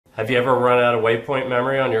Have you ever run out of waypoint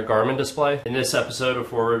memory on your Garmin display? In this episode of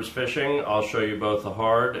Four Ribs Fishing, I'll show you both the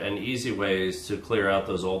hard and easy ways to clear out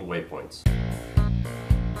those old waypoints.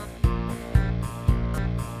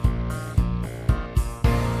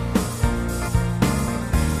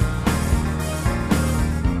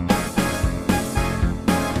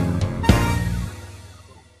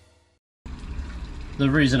 The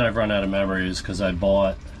reason I've run out of memory is because I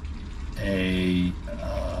bought a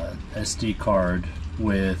SD card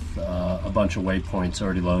with a bunch of waypoints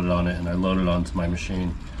already loaded on it, and I loaded onto my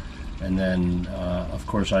machine. And then of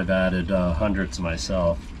course I've added hundreds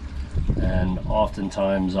myself, and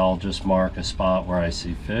oftentimes I'll just mark a spot where I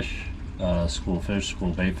see fish, school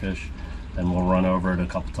bait fish, and we'll run over it a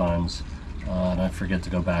couple times, and I forget to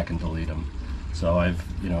go back and delete them. So I've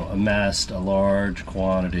amassed a large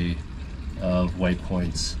quantity of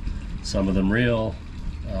waypoints, some of them real,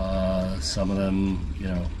 some of them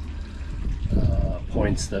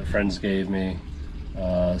points that friends gave me,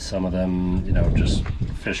 some of them just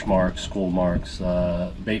fish marks, school marks,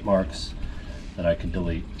 bait marks that I could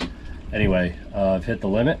delete. Anyway, I've hit the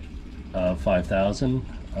limit of 5,000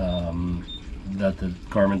 that the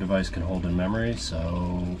Garmin device can hold in memory,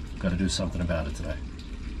 so got to do something about it today.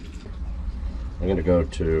 I'm going to go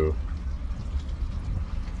to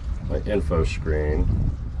my info screen,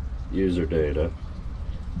 user data,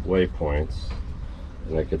 waypoints,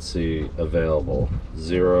 and I could see available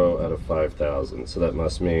 0 out of 5,000. So that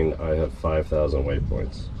must mean I have 5,000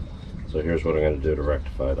 waypoints. So here's what I'm going to do to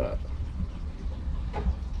rectify that.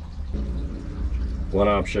 One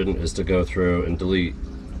option is to go through and delete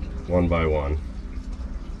one by one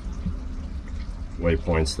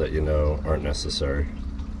waypoints that aren't necessary.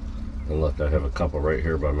 And look, I have a couple right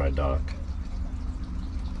here by my dock.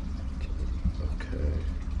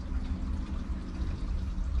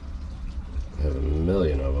 I have a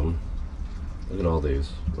million of them. Look at all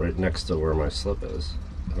these right next to where my slip is.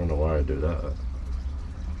 I don't know why I do that.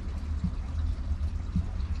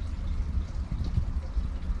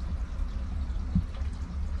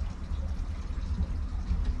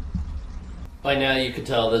 By now you can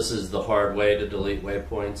tell this is the hard way to delete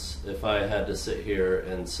waypoints. If I had to sit here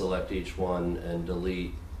and select each one and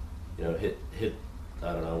delete, hit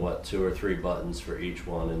I don't know what, 2 or 3 buttons for each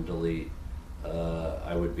one and delete,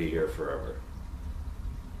 I would be here forever.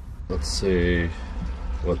 Let's see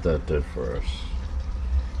what that did for us.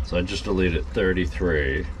 So I just deleted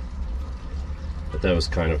 33, but that was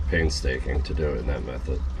kind of painstaking to do it in that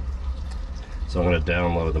method. So I'm going to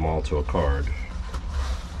download them all to a card.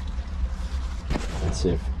 Let's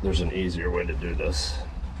see if there's an easier way to do this.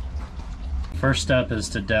 First step is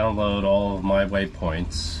to download all of my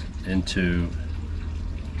waypoints into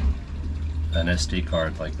an SD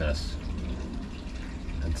card like this.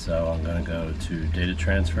 And so I'm going to go to data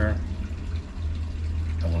transfer.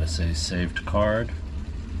 I'm going to say save to card.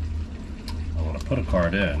 I want to put a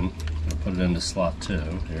card in. I'm going to put it into slot 2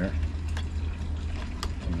 here.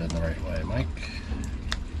 Put it in the right way, Mike.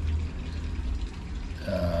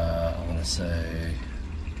 I'm going to say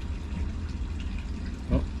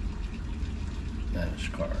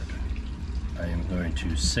manage card. I am going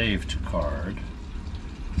to save to card,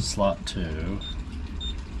 slot 2,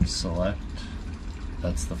 select.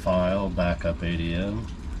 That's the file, backup ADM.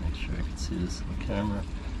 Make sure I can see this in the camera.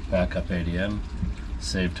 Backup ADM,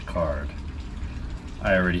 save to card.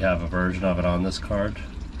 I already have a version of it on this card,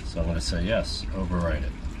 so I'm going to say yes, overwrite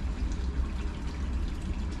it.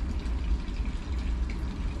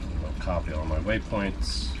 I'm going to copy all my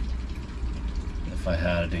waypoints. If I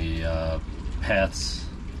had any paths,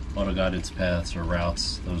 auto guidance paths or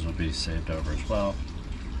routes, those will be saved over as well.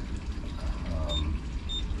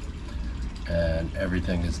 And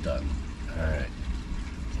everything is done. Alright,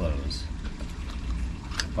 close.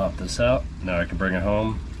 Pop this out. Now I can bring it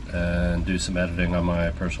home and do some editing on my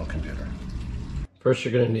personal computer. First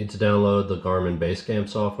you're going to need to download the Garmin Basecamp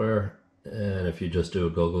software, and if you just do a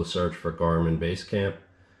Google search for Garmin Basecamp,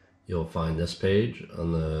 you'll find this page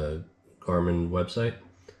on the Garmin website.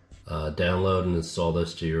 Download and install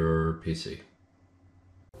this to your PC.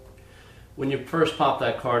 When you first pop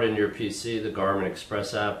that card in your PC, the Garmin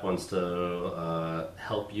Express app wants to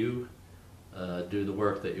help you do the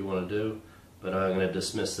work that you want to do, but I'm going to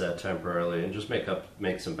dismiss that temporarily and just make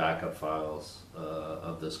some backup files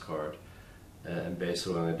of this card. And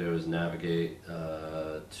basically what I'm going to do is navigate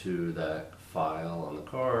to that file on the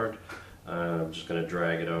card. I'm just going to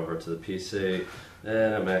drag it over to the PC,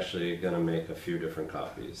 and I'm actually going to make a few different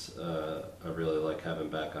copies. I really like having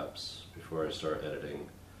backups before I start editing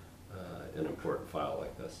an important file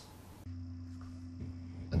like this.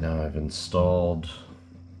 And now I've installed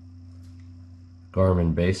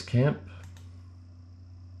Garmin Basecamp.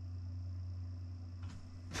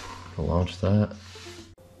 I'll launch that.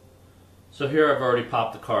 So here I've already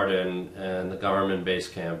popped the card in and the Garmin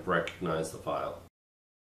Basecamp recognized the file.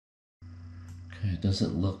 Okay, it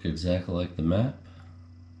doesn't look exactly like the map,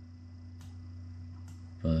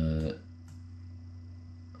 but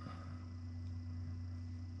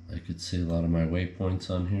I could see a lot of my waypoints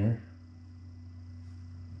on here.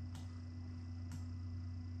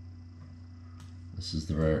 This is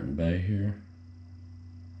the Raritan Bay here.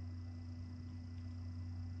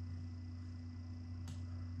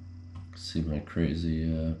 See my crazy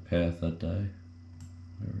path that day,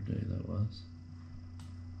 whatever day that was.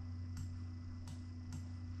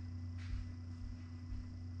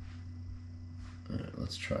 Alright,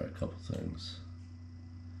 let's try a couple things.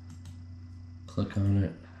 Click on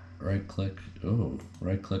it, right click, oh,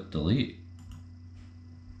 right click delete.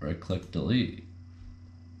 Right click delete.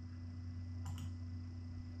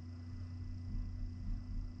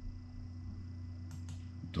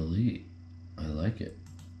 Delete, I like it.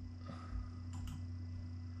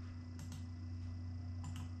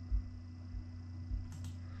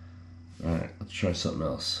 Alright, let's try something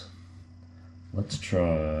else. Let's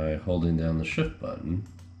try holding down the shift button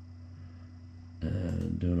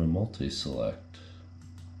and doing a multi-select.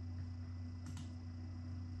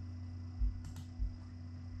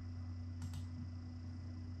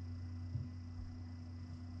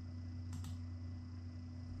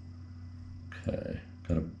 Okay,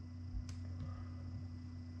 got a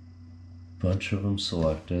bunch of them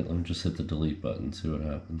selected. Let me just hit the delete button, see what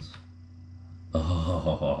happens.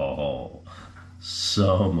 Oh,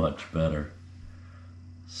 so much better.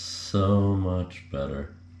 So much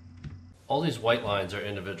better. All these white lines are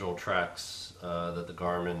individual tracks that the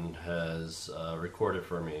Garmin has recorded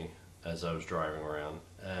for me as I was driving around.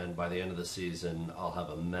 And by the end of the season, I'll have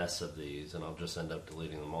a mess of these and I'll just end up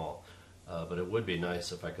deleting them all. But it would be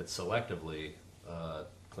nice if I could selectively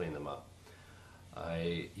clean them up.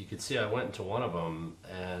 You can see I went into one of them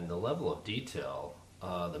and the level of detail,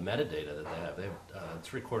 the metadata that they have,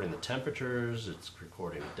 it's recording the temperatures, it's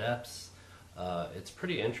recording depths. It's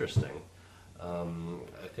pretty interesting.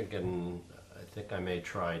 I think I may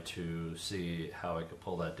try to see how I could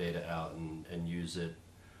pull that data out and use it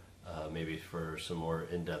maybe for some more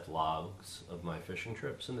in-depth logs of my fishing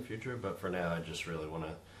trips in the future, but for now I just really want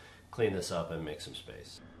to clean this up and make some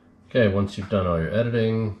space. Okay, once you've done all your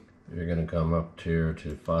editing, you're going to come up here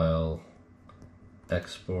to File,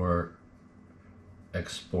 Export,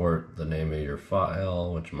 export the name of your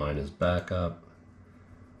file, which mine is backup.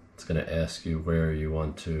 It's going to ask you where you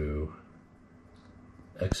want to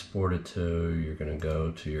export it to. You're going to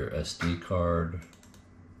go to your SD card,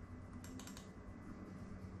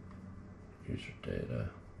 user data,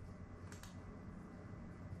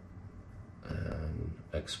 and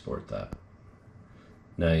export that.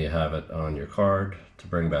 Now you have it on your card to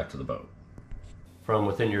bring back to the boat. From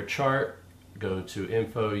within your chart, go to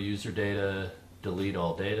Info, User Data, Delete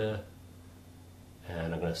All Data,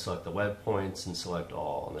 and I'm going to select the web points and select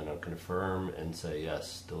all, and then I'll confirm and say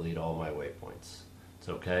yes, delete all my waypoints. It's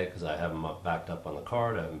okay because I have them backed up on the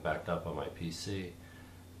card, I have them backed up on my PC.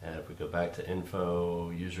 And if we go back to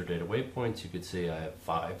Info, User Data Waypoints, you can see I have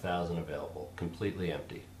 5,000 available, completely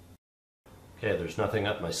empty. Okay, there's nothing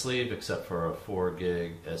up my sleeve except for a 4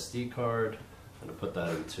 gig SD card. I'm going to put that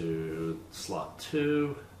into slot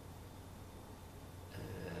 2.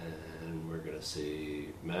 And we're going to see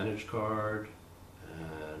Manage Card.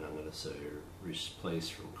 And I'm going to say Replace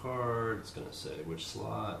from Card. It's going to say which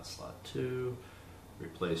slot, slot 2.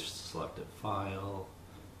 Replace selected file.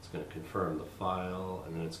 It's going to confirm the file.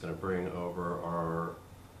 And then it's going to bring over our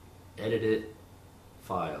edited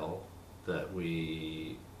file that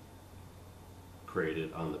we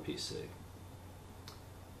created on the PC.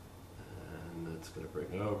 And it's going to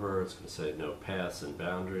bring over, it's going to say no paths and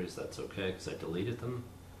boundaries. That's okay because I deleted them.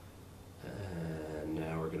 And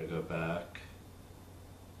now we're going to go back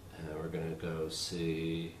and we're going to go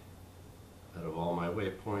see, out of all my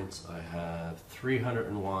waypoints, I have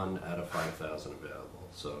 301 out of 5,000 available.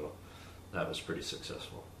 So that was pretty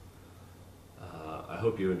successful. I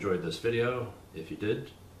hope you enjoyed this video. If you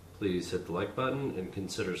did, please hit the like button and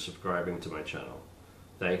consider subscribing to my channel.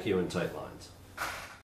 Thank you, and tight lines.